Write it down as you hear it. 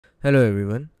Hello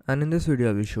everyone, and in this video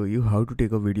I will show you how to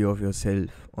take a video of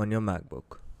yourself on your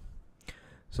MacBook.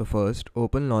 So first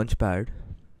open Launchpad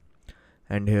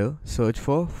and here search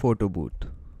for Photo Booth.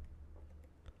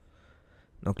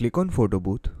 Now click on Photo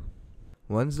Booth.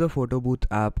 Once the Photo Booth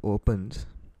app opens,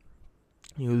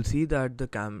 you'll see that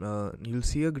you'll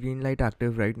see a green light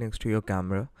active right next to your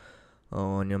camera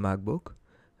on your MacBook,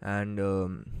 and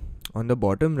on the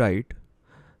bottom right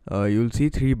you'll see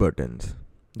three buttons.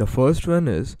 The first one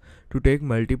is to take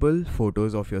multiple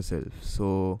photos of yourself.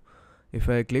 So if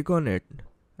I click on it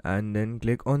and then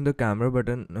click on the camera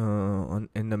button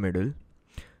in the middle,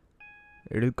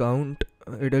 it'll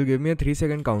give me a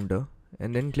 3-second counter,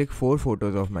 and then click 4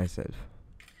 photos of myself.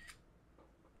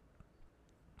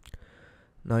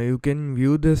 Now you can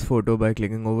view this photo by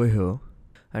clicking over here,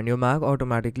 and your Mac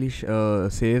automatically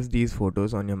saves these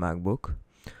photos on your MacBook.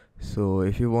 So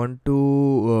if you want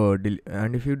to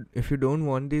and if you don't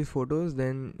want these photos,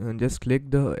 then just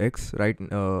click the X right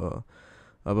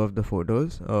above the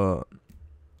photos,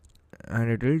 and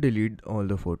it will delete all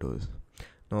the photos.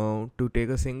 Now to take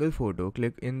a single photo,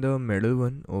 click in the middle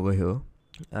one over here,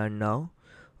 and now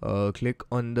click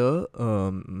on the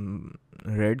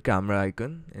red camera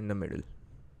icon in the middle.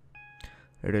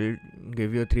 It will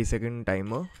give you a 3-second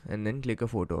timer, and then click a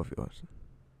photo of yours.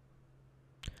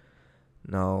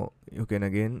 Now you can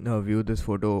again view this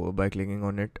photo by clicking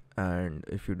on it, and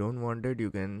if you don't want it,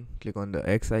 you can click on the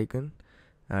X icon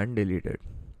and delete it.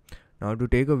 Now to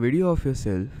take a video of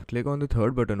yourself, click on the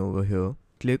third button over here,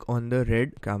 click on the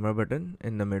red camera button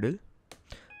in the middle.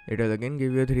 It will again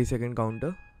give you a 3-second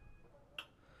counter,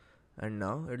 and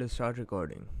now it will start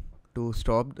recording. To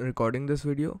stop recording this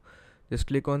video, just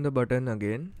click on the button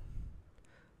again,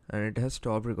 and it has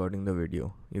stopped recording the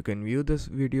video. You can view this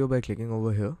video by clicking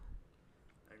over here.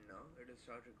 It will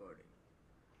start recording.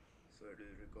 So it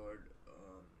will record.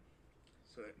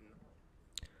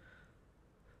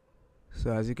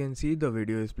 So as you can see, the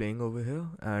video is playing over here,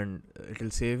 and it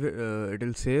will save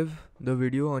the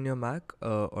video on your Mac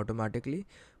automatically.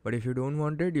 But if you don't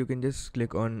want it, you can just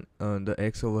click on the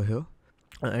X over here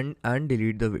and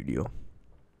delete the video.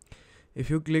 If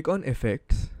you click on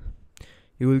effects,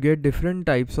 you will get different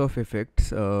types of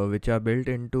effects which are built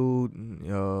into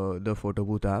the Photo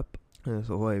Booth app.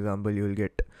 So for example, you will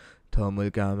get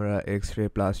thermal camera, X-ray,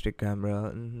 plastic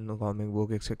camera, comic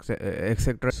book,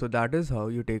 etc. So that is how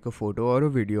you take a photo or a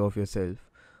video of yourself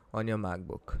on your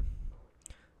MacBook.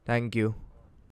 Thank you.